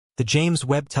The James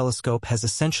Webb Telescope has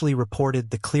essentially reported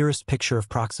the clearest picture of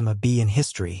Proxima B in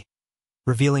history,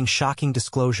 revealing shocking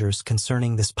disclosures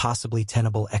concerning this possibly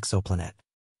tenable exoplanet.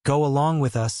 Go along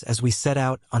with us as we set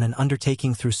out on an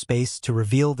undertaking through space to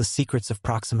reveal the secrets of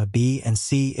Proxima B and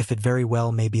see if it very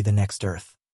well may be the next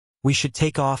Earth. We should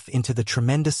take off into the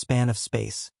tremendous span of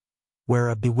space, where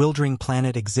a bewildering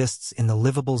planet exists in the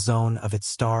livable zone of its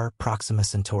star Proxima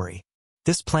Centauri.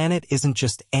 This planet isn't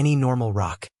just any normal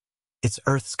rock. It's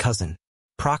Earth's cousin.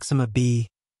 Proxima B,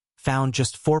 found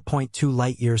just 4.2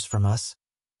 light-years from us,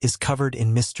 is covered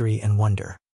in mystery and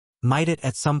wonder. Might it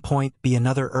at some point be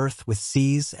another Earth with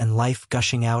seas and life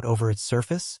gushing out over its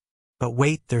surface? But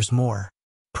wait, there's more.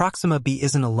 Proxima B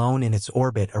isn't alone in its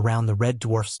orbit around the red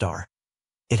dwarf star.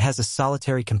 It has a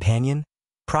solitary companion,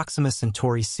 Proxima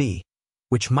Centauri C,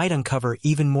 which might uncover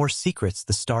even more secrets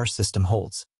the star system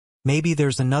holds. Maybe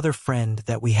there's another friend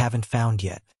that we haven't found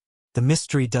yet. The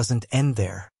mystery doesn't end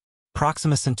there.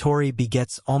 Proxima Centauri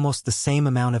begets almost the same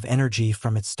amount of energy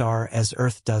from its star as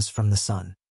Earth does from the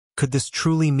Sun. Could this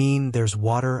truly mean there's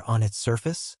water on its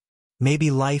surface? Maybe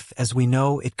life as we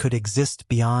know it could exist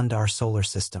beyond our solar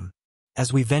system.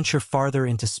 As we venture farther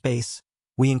into space,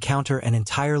 we encounter an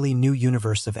entirely new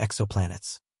universe of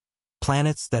exoplanets.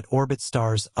 Planets that orbit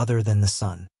stars other than the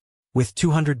Sun. With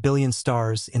 200 billion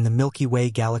stars in the Milky Way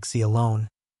galaxy alone,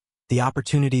 the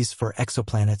opportunities for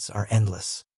exoplanets are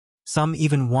endless. Some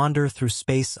even wander through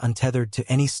space untethered to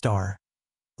any star,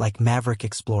 like maverick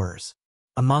explorers.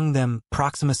 Among them,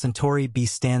 Proxima Centauri B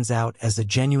stands out as a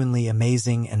genuinely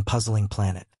amazing and puzzling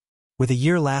planet. With a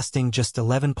year lasting just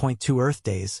 11.2 Earth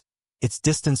days, its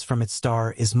distance from its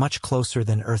star is much closer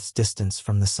than Earth's distance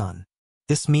from the Sun.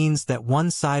 This means that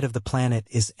one side of the planet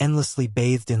is endlessly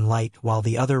bathed in light while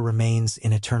the other remains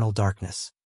in eternal darkness.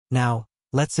 Now,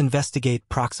 let's investigate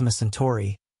Proxima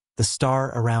Centauri, the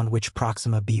star around which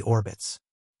Proxima B orbits.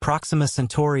 Proxima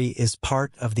Centauri is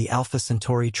part of the Alpha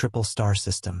Centauri triple star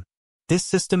system. This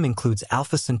system includes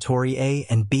Alpha Centauri A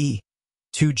and B,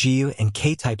 two G and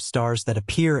K-type stars that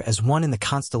appear as one in the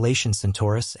constellation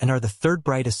Centaurus and are the third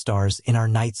brightest stars in our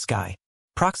night sky.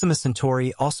 Proxima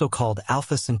Centauri, also called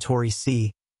Alpha Centauri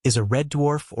C, is a red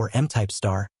dwarf or M-type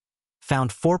star, found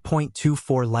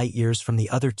 4.24 light-years from the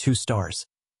other two stars,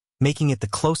 making it the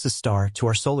closest star to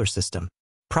our solar system.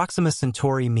 Proxima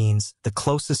Centauri means the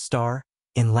closest star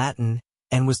in Latin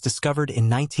and was discovered in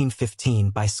 1915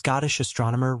 by Scottish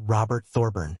astronomer Robert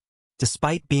Thorburn.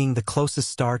 Despite being the closest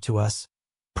star to us,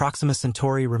 Proxima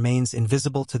Centauri remains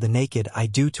invisible to the naked eye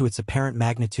due to its apparent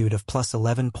magnitude of plus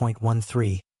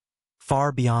 11.13,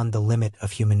 far beyond the limit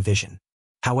of human vision.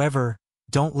 However,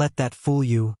 don't let that fool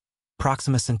you.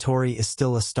 Proxima Centauri is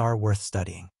still a star worth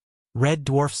studying. Red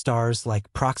dwarf stars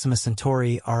like Proxima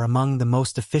Centauri are among the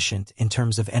most efficient in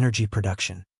terms of energy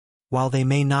production. While they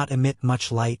may not emit much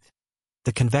light,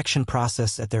 the convection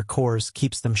process at their cores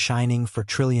keeps them shining for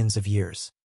trillions of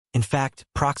years. In fact,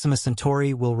 Proxima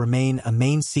Centauri will remain a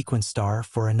main sequence star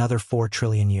for another 4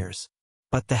 trillion years.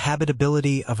 But the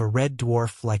habitability of a red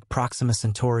dwarf like Proxima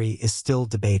Centauri is still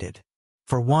debated.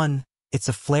 For one, it's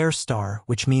a flare star,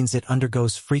 which means it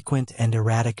undergoes frequent and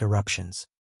erratic eruptions.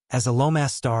 As a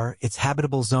low-mass star, its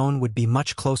habitable zone would be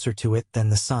much closer to it than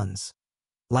the Sun's,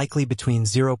 likely between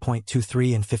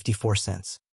 0.23 and 54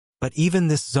 cents. But even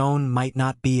this zone might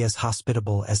not be as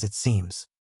hospitable as it seems.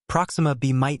 Proxima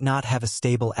B might not have a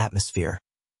stable atmosphere,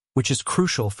 which is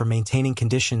crucial for maintaining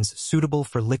conditions suitable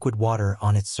for liquid water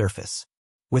on its surface.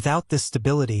 Without this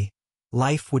stability,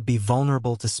 life would be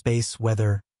vulnerable to space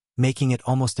weather, making it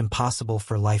almost impossible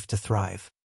for life to thrive.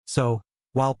 So,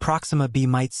 while Proxima B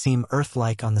might seem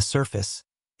Earth-like on the surface,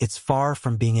 it's far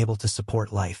from being able to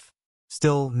support life.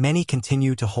 Still, many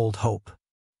continue to hold hope.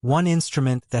 One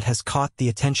instrument that has caught the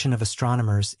attention of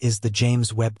astronomers is the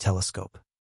James Webb Telescope.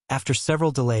 After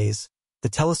several delays, the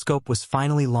telescope was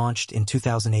finally launched in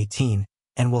 2018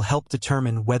 and will help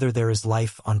determine whether there is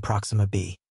life on Proxima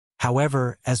B.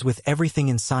 However, as with everything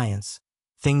in science,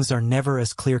 things are never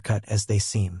as clear-cut as they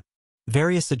seem.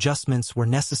 Various adjustments were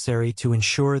necessary to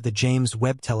ensure the James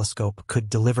Webb Telescope could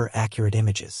deliver accurate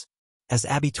images. As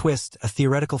Abby Twist, a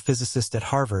theoretical physicist at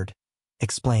Harvard,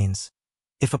 explains,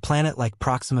 if a planet like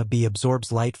Proxima B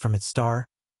absorbs light from its star,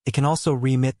 it can also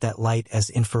re-emit that light as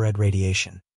infrared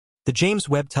radiation. The James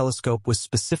Webb Telescope was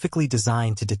specifically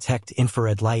designed to detect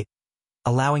infrared light,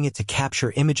 allowing it to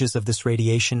capture images of this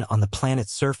radiation on the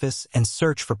planet's surface and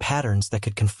search for patterns that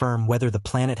could confirm whether the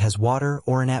planet has water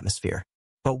or an atmosphere.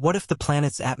 But what if the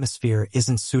planet's atmosphere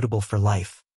isn't suitable for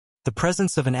life? The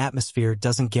presence of an atmosphere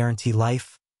doesn't guarantee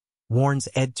life, warns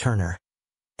Ed Turner,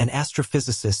 an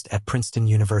astrophysicist at Princeton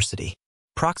University.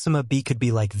 Proxima B could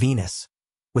be like Venus,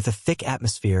 with a thick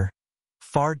atmosphere,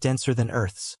 far denser than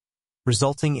Earth's,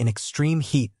 resulting in extreme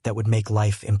heat that would make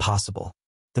life impossible.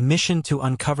 The mission to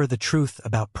uncover the truth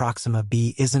about Proxima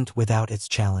B isn't without its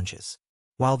challenges.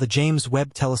 While the James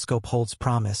Webb Telescope holds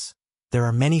promise, there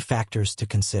are many factors to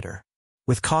consider.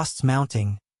 With costs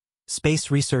mounting, space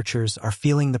researchers are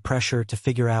feeling the pressure to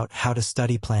figure out how to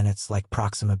study planets like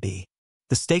Proxima B.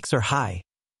 The stakes are high,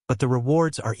 but the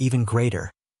rewards are even greater.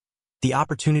 The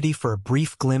opportunity for a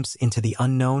brief glimpse into the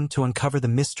unknown to uncover the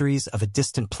mysteries of a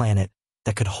distant planet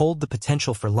that could hold the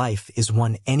potential for life is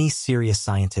one any serious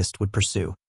scientist would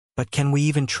pursue. But can we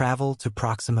even travel to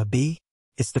Proxima B?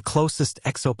 It's the closest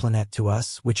exoplanet to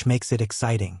us, which makes it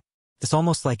exciting. It's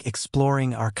almost like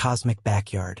exploring our cosmic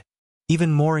backyard.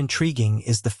 Even more intriguing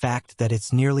is the fact that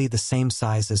it's nearly the same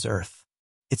size as Earth.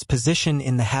 Its position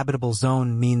in the habitable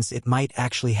zone means it might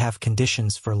actually have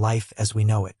conditions for life as we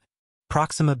know it.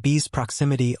 Proxima B's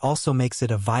proximity also makes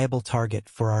it a viable target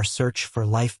for our search for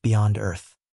life beyond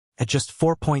Earth. At just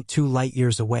 4.2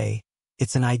 light-years away,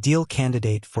 it's an ideal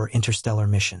candidate for interstellar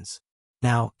missions.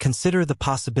 Now, consider the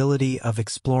possibility of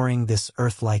exploring this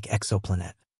Earth-like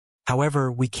exoplanet. However,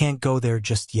 we can't go there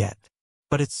just yet.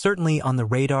 But it's certainly on the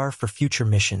radar for future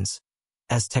missions,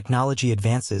 as technology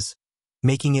advances,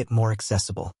 making it more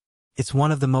accessible. It's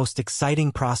one of the most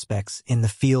exciting prospects in the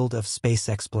field of space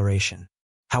exploration.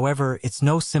 However, it's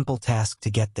no simple task to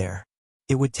get there.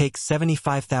 It would take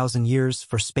 75,000 years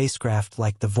for spacecraft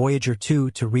like the Voyager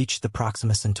 2 to reach the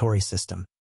Proxima Centauri system.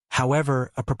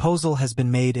 However, a proposal has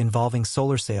been made involving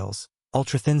solar sails,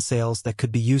 ultra-thin sails that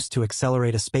could be used to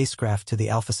accelerate a spacecraft to the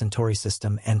Alpha Centauri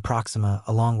system and Proxima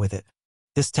along with it.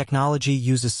 This technology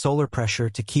uses solar pressure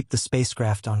to keep the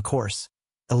spacecraft on course,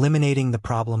 eliminating the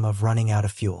problem of running out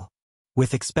of fuel.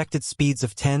 With expected speeds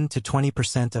of 10 to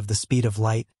 20% of the speed of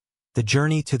light, the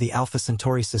journey to the Alpha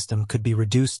Centauri system could be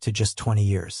reduced to just 20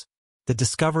 years. The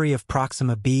discovery of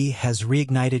Proxima B has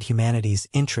reignited humanity's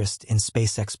interest in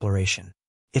space exploration.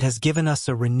 It has given us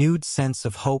a renewed sense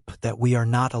of hope that we are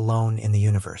not alone in the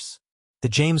universe. The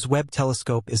James Webb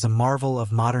Telescope is a marvel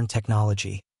of modern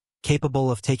technology,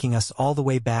 capable of taking us all the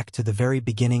way back to the very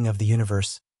beginning of the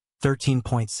universe,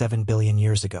 13.7 billion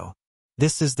years ago.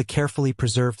 This is the carefully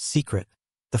preserved secret.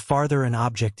 The farther an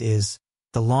object is,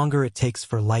 the longer it takes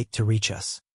for light to reach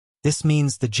us. This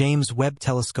means the James Webb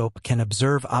Telescope can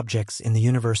observe objects in the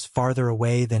universe farther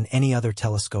away than any other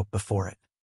telescope before it.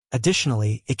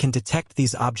 Additionally, it can detect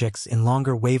these objects in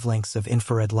longer wavelengths of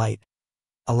infrared light,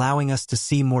 allowing us to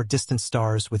see more distant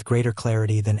stars with greater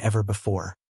clarity than ever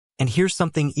before. And here's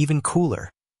something even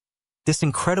cooler. This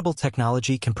incredible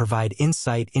technology can provide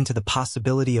insight into the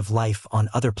possibility of life on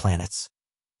other planets,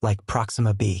 like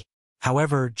Proxima B.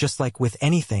 However, just like with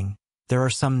anything, there are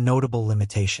some notable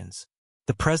limitations.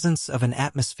 The presence of an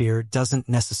atmosphere doesn't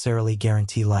necessarily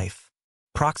guarantee life.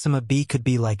 Proxima B could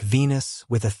be like Venus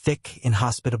with a thick,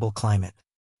 inhospitable climate.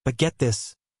 But get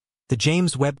this, the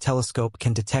James Webb Telescope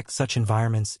can detect such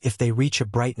environments if they reach a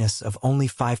brightness of only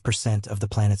 5% of the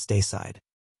planet's dayside.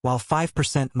 While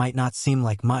 5% might not seem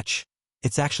like much,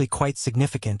 it's actually quite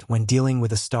significant when dealing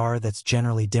with a star that's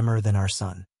generally dimmer than our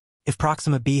Sun. If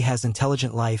Proxima B has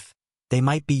intelligent life, they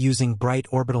might be using bright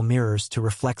orbital mirrors to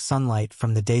reflect sunlight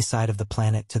from the day side of the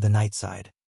planet to the night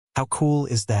side. How cool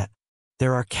is that?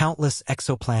 There are countless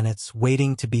exoplanets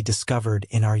waiting to be discovered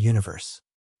in our universe.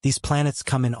 These planets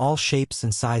come in all shapes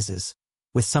and sizes,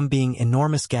 with some being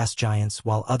enormous gas giants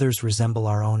while others resemble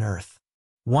our own Earth.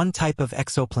 One type of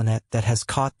exoplanet that has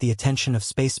caught the attention of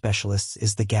space specialists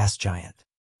is the gas giant.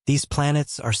 These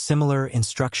planets are similar in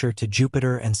structure to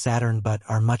Jupiter and Saturn but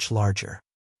are much larger.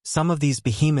 Some of these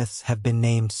behemoths have been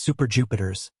named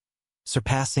super-Jupiters,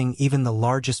 surpassing even the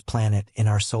largest planet in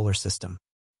our solar system.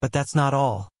 But that's not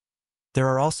all. There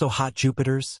are also hot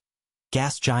Jupiters,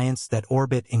 gas giants that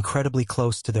orbit incredibly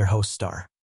close to their host star.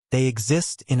 They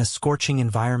exist in a scorching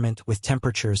environment with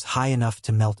temperatures high enough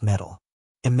to melt metal.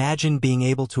 Imagine being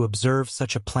able to observe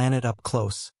such a planet up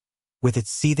close, with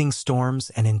its seething storms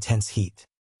and intense heat.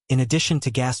 In addition to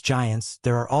gas giants,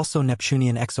 there are also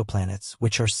Neptunian exoplanets,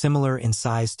 which are similar in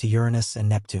size to Uranus and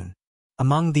Neptune.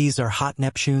 Among these are hot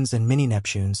Neptunes and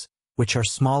mini-Neptunes, which are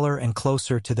smaller and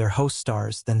closer to their host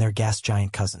stars than their gas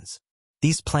giant cousins.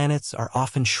 These planets are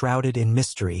often shrouded in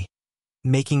mystery,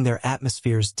 making their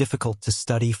atmospheres difficult to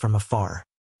study from afar.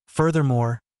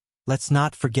 Furthermore, let's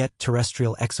not forget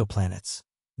terrestrial exoplanets,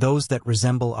 those that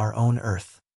resemble our own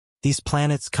Earth. These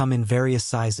planets come in various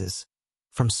sizes,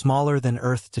 from smaller than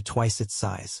Earth to twice its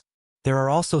size. There are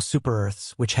also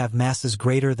super-Earths, which have masses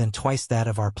greater than twice that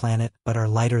of our planet but are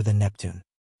lighter than Neptune.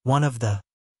 One of the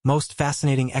most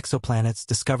fascinating exoplanets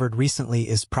discovered recently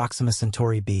is Proxima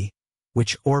Centauri b,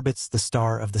 which orbits the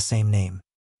star of the same name.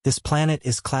 This planet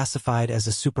is classified as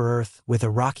a super-Earth with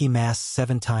a rocky mass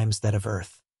 7 times that of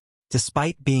Earth.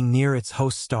 Despite being near its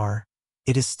host star,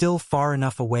 it is still far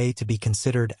enough away to be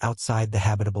considered outside the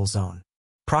habitable zone.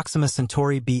 Proxima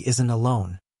Centauri b isn't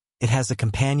alone. It has a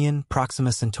companion,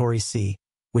 Proxima Centauri c,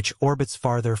 which orbits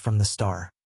farther from the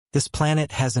star. This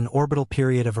planet has an orbital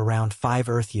period of around 5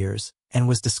 Earth years and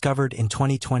was discovered in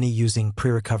 2020 using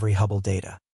pre-recovery Hubble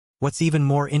data. What's even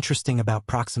more interesting about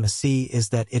Proxima c is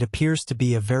that it appears to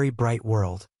be a very bright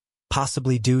world,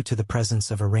 possibly due to the presence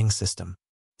of a ring system.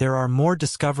 There are more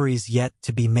discoveries yet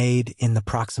to be made in the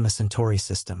Proxima Centauri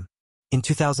system. In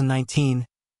 2019,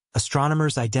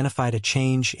 astronomers identified a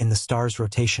change in the star's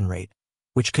rotation rate,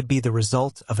 which could be the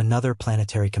result of another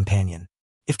planetary companion.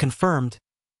 If confirmed,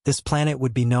 this planet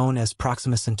would be known as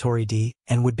Proxima Centauri d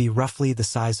and would be roughly the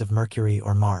size of Mercury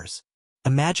or Mars.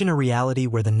 Imagine a reality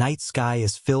where the night sky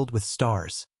is filled with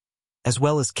stars, as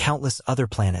well as countless other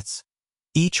planets,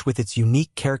 each with its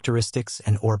unique characteristics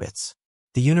and orbits.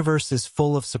 The universe is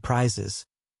full of surprises,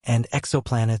 and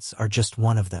exoplanets are just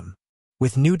one of them.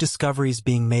 With new discoveries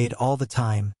being made all the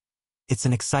time, it's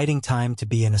an exciting time to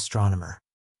be an astronomer.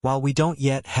 While we don't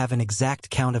yet have an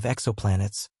exact count of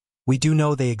exoplanets, we do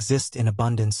know they exist in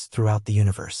abundance throughout the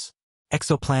universe.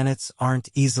 Exoplanets aren't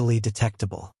easily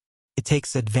detectable. It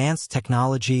takes advanced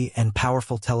technology and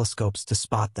powerful telescopes to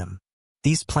spot them.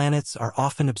 These planets are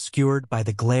often obscured by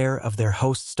the glare of their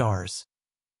host stars,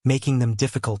 making them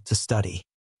difficult to study.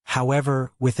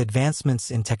 However, with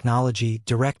advancements in technology,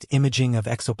 direct imaging of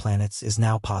exoplanets is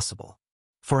now possible.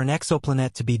 For an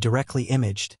exoplanet to be directly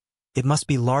imaged, it must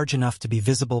be large enough to be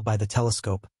visible by the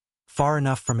telescope, far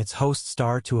enough from its host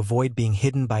star to avoid being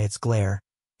hidden by its glare,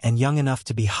 and young enough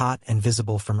to be hot and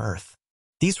visible from Earth.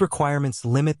 These requirements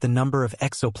limit the number of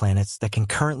exoplanets that can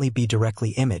currently be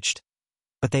directly imaged,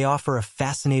 but they offer a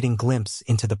fascinating glimpse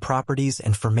into the properties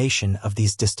and formation of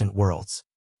these distant worlds.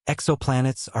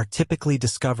 Exoplanets are typically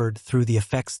discovered through the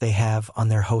effects they have on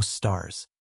their host stars.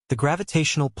 The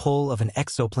gravitational pull of an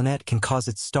exoplanet can cause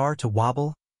its star to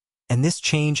wobble, and this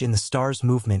change in the star's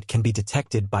movement can be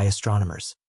detected by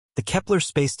astronomers. The Kepler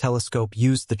Space Telescope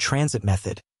used the transit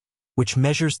method, which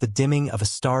measures the dimming of a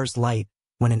star's light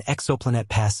when an exoplanet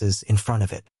passes in front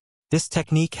of it. This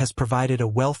technique has provided a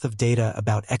wealth of data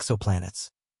about exoplanets,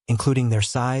 including their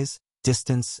size,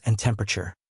 distance, and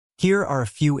temperature. Here are a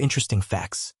few interesting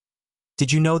facts.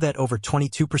 Did you know that over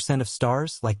 22% of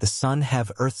stars, like the Sun,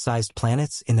 have Earth-sized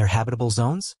planets in their habitable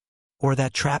zones? Or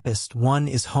that TRAPPIST-1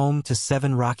 is home to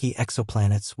 7 rocky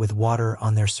exoplanets with water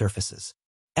on their surfaces?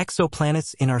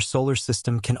 Exoplanets in our solar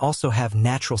system can also have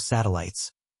natural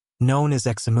satellites, known as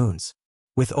exomoons.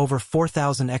 With over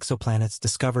 4,000 exoplanets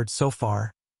discovered so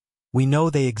far, we know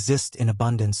they exist in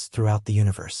abundance throughout the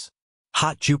universe.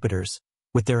 Hot Jupiters,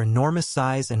 with their enormous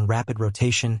size and rapid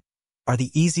rotation, are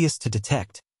the easiest to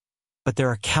detect, but there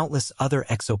are countless other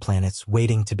exoplanets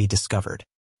waiting to be discovered.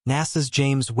 NASA's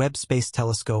James Webb Space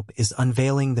Telescope is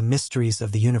unveiling the mysteries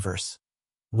of the universe,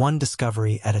 one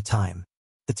discovery at a time.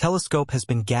 The telescope has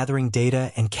been gathering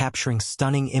data and capturing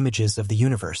stunning images of the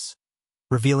universe,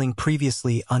 revealing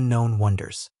previously unknown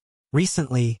wonders.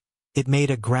 Recently, it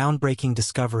made a groundbreaking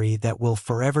discovery that will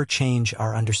forever change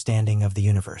our understanding of the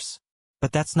universe.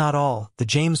 But that's not all. The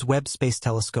James Webb Space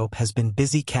Telescope has been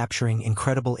busy capturing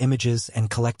incredible images and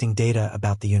collecting data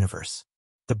about the universe.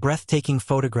 The breathtaking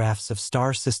photographs of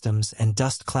star systems and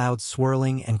dust clouds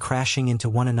swirling and crashing into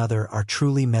one another are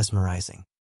truly mesmerizing.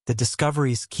 The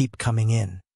discoveries keep coming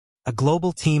in. A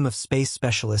global team of space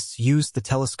specialists used the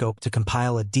telescope to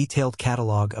compile a detailed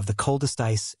catalog of the coldest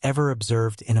ice ever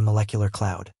observed in a molecular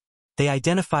cloud. They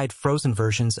identified frozen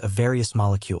versions of various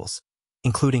molecules,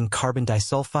 including carbon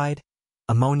disulfide,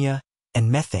 ammonia,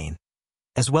 and methane,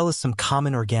 as well as some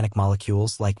common organic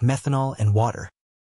molecules like methanol and water.